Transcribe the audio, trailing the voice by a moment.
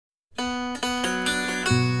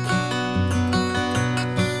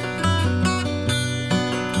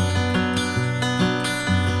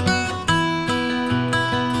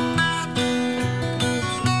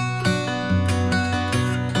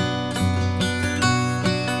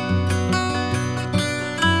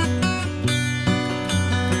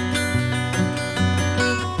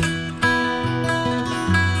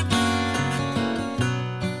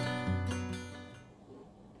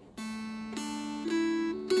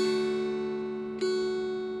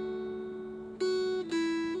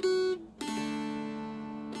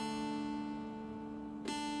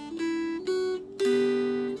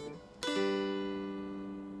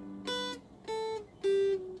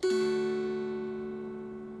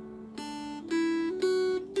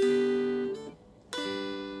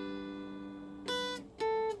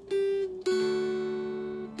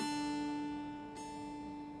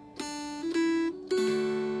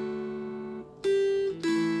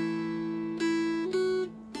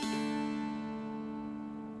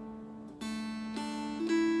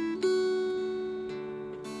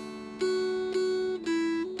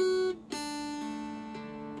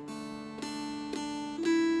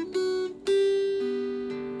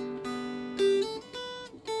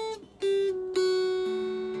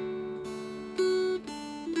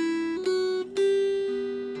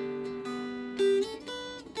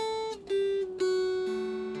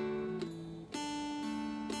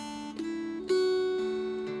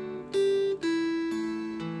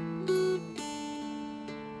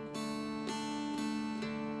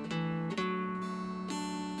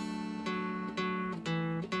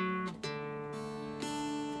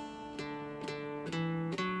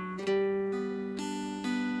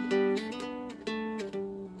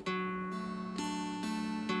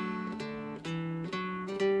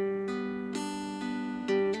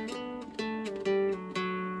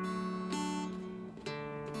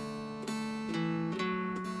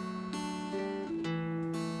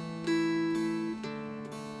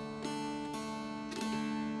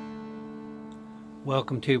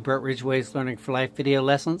Welcome to Brett Ridgeway's Learning for Life video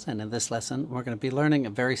lessons, and in this lesson we're going to be learning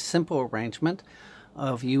a very simple arrangement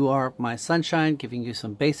of You Are My Sunshine, giving you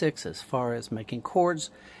some basics as far as making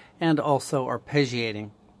chords and also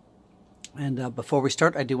arpeggiating. And before we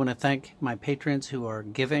start, I do want to thank my patrons who are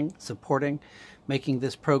giving, supporting, making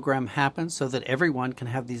this program happen so that everyone can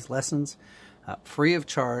have these lessons free of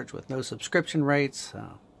charge with no subscription rates,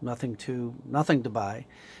 nothing to buy,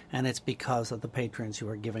 and it's because of the patrons who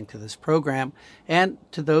are giving to this program. And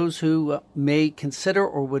to those who may consider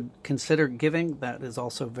or would consider giving, that is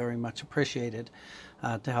also very much appreciated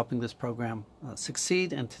to helping this program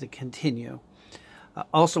succeed and to continue. I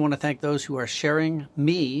also want to thank those who are sharing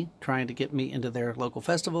me, trying to get me into their local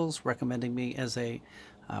festivals, recommending me as a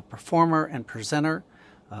performer and presenter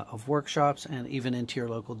of workshops, and even into your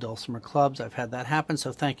local Dulcimer clubs. I've had that happen,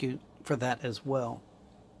 so thank you for that as well.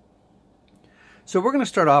 So we're going to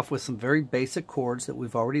start off with some very basic chords that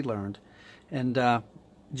we've already learned, and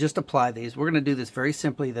just apply these. We're going to do this very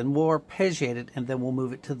simply, then we'll arpeggiate it, and then we'll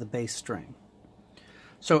move it to the bass string.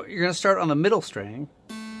 So you're going to start on the middle string,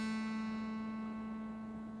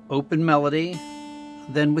 open melody,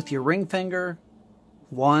 then with your ring finger,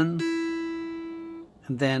 1,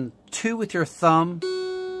 and then 2 with your thumb,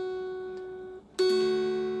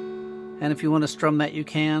 and if you want to strum that you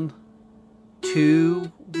can,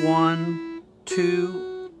 2, 1,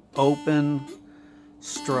 2, open,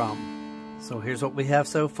 strum. So here's what we have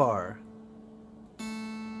so far.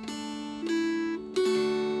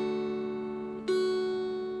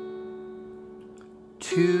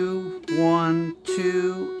 Two, 1,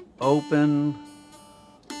 2, open.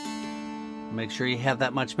 Make sure you have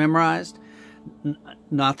that much memorized.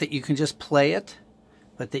 Not that you can just play it,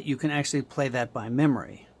 but that you can actually play that by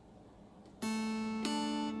memory.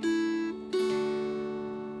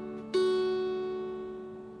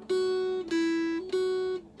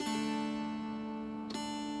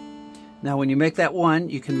 Now when you make that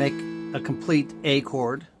 1, you can make a complete A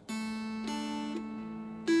chord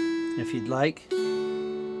if you'd like.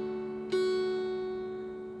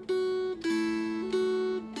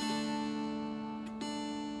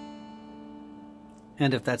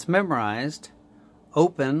 And if that's memorized,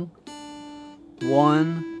 open,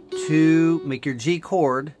 1, 2, make your G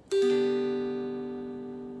chord,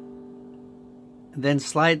 then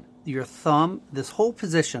slide your thumb this whole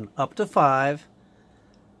position up to 5,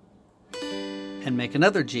 and make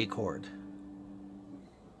another G chord.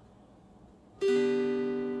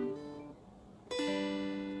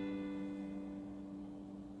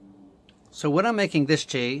 So when I'm making this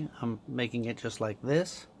G, I'm making it just like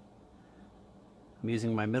this. I'm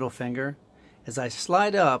using my middle finger. As I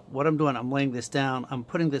slide up, what I'm doing, I'm laying this down. I'm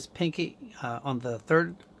putting this pinky on the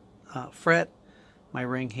 3rd fret, my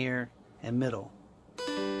ring here, and middle.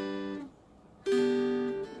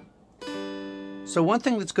 So one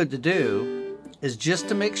thing that's good to do is just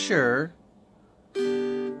to make sure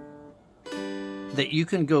that you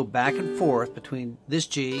can go back and forth between this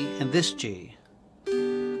G and this G.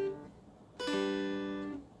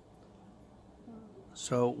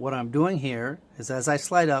 So what I'm doing here is as I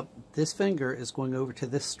slide up, this finger is going over to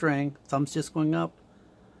this string, thumb's just going up,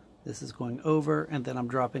 this is going over, and then I'm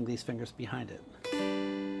dropping these fingers behind it.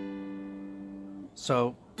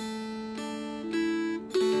 So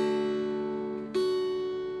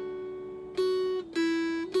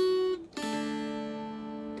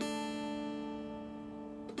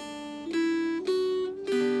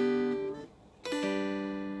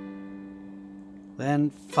then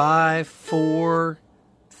 5, 4,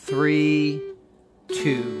 3,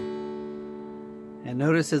 2. And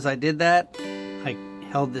notice as I did that, I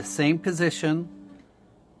held the same position.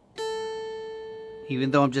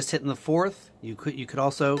 Even though I'm just hitting the 4th, you could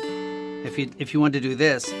also, if you wanted to do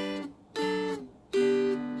this,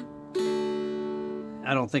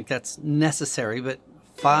 I don't think that's necessary, but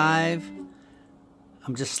 5,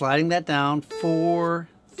 I'm just sliding that down, 4,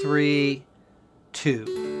 3,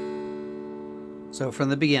 2. So from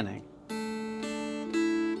the beginning.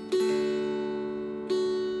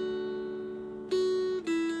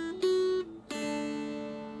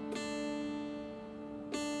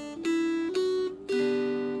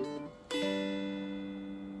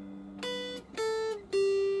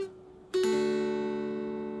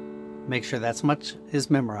 Make sure that's much is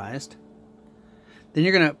memorized. Then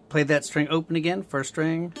you're going to play that string open again, first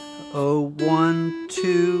string, 1,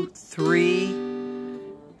 2, 3,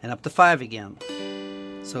 and up to 5 again.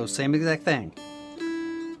 So same exact thing.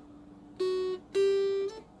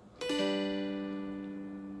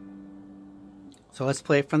 So let's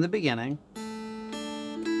play it from the beginning.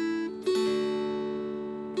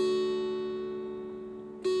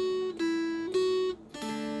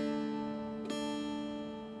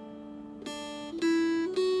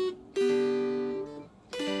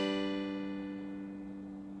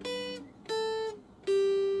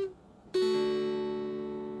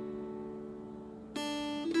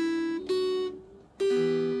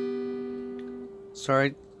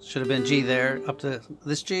 sorry, should have been G there, up to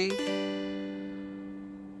this G.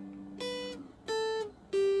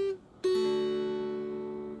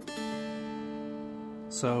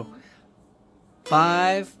 So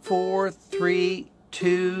 5, 4, 3,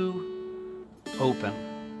 2, open.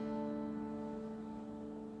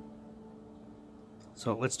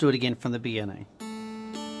 So let's do it again from the beginning.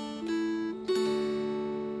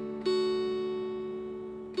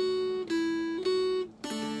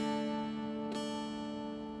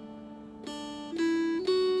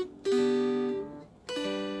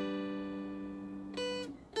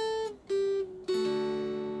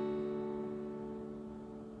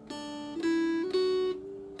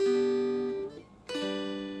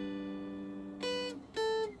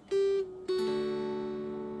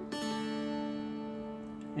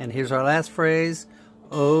 And here's our last phrase.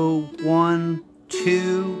 1,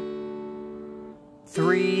 2,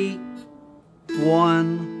 3,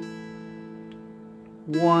 1,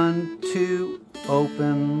 1, 2,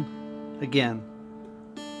 open again.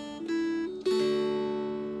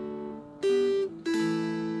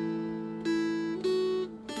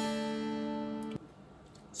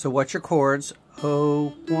 So what's your chords?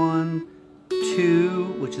 1,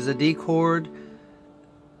 2, which is a D chord,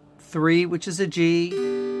 3, which is a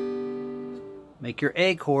G. Make your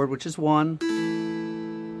A chord, which is 1,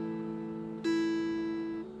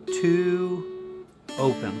 2,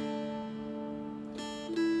 open.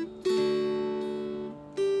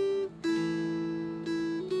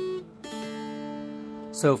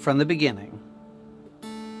 So from the beginning.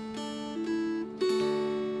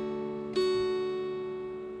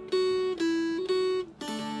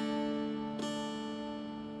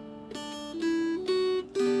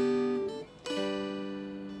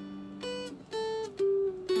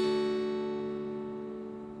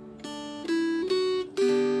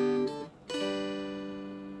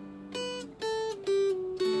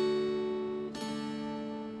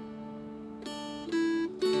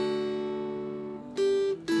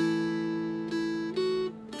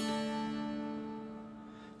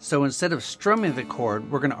 So instead of strumming the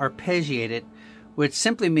chord, we're going to arpeggiate it, which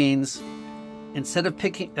simply means instead of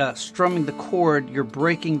strumming the chord, you're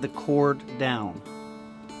breaking the chord down.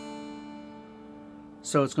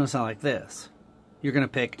 So it's going to sound like this. You're going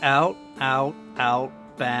to pick out, out,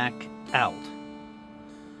 out, back, out.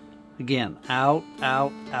 Again, out,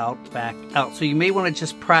 out, out, back, out. So you may want to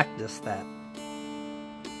just practice that.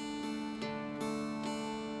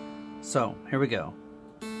 So here we go.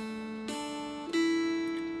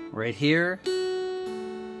 Right here.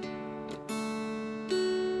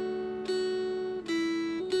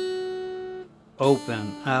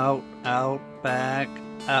 Open, out, out, back,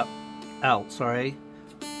 out, out, sorry.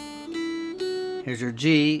 Here's your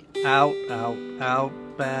G, out, out,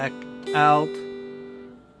 out, back, out.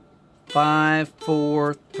 5,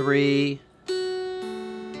 4, 3.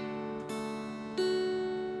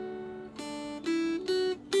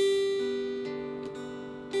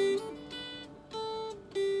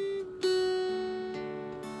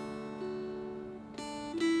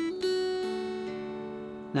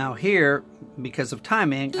 Now here, because of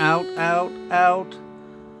timing, out, out, out,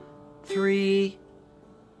 3,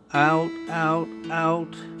 out, out,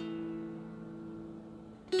 out,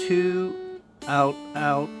 2, out,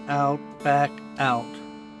 out, out, back, out.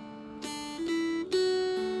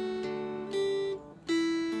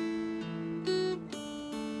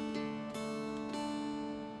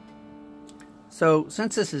 So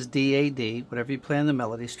since this is D-A-D, whatever you play on the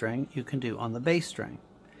melody string, you can do on the bass string.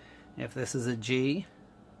 If this is a G,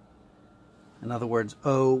 in other words,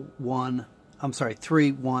 3, 1,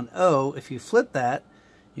 0. If you flip that,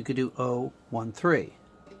 you could do 0, 1, 3.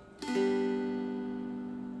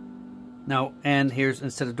 Now, and here's,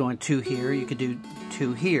 instead of doing 2 here, you could do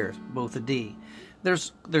 2 here, both a D.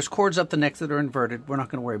 There's chords up the neck that are inverted. We're not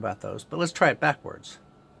going to worry about those, but let's try it backwards.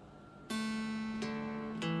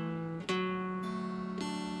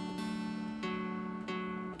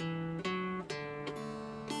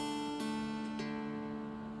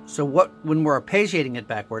 So when we're arpeggiating it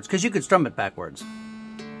backwards, because you could strum it backwards.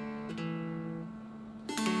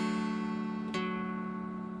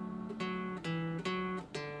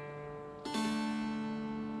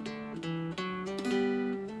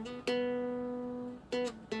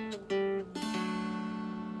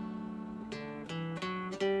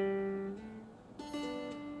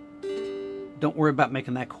 Don't worry about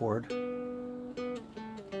making that chord.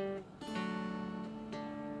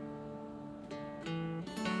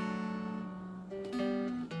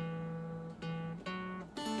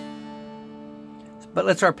 But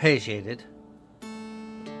let's arpeggiate it.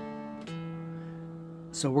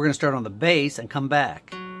 So we're going to start on the bass and come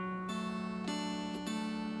back.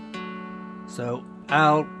 So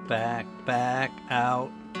out, back, back,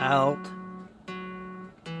 out, out,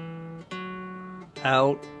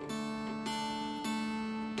 out.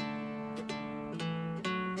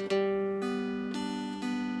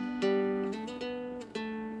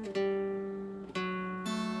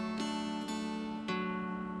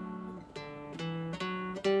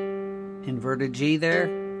 Inverted G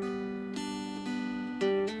there.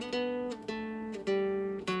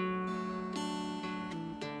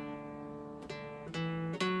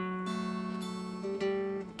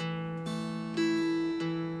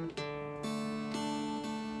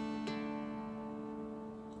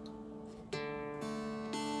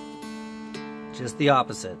 Just the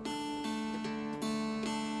opposite.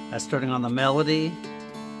 That's starting on the melody.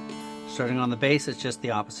 Starting on the bass, it's just the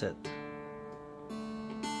opposite.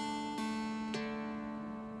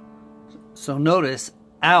 So notice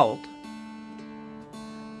out,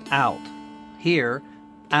 out. Here,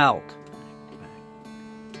 out.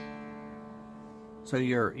 So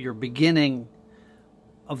your beginning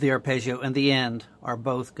of the arpeggio and the end are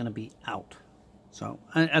both going to be out. So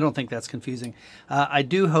I don't think that's confusing. I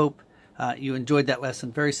do hope you enjoyed that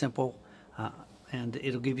lesson. Very simple, and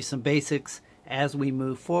it'll give you some basics as we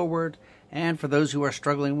move forward. And for those who are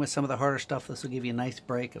struggling with some of the harder stuff, this will give you a nice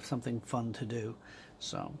break of something fun to do.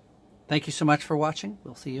 So thank you so much for watching.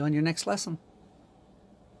 We'll see you on your next lesson.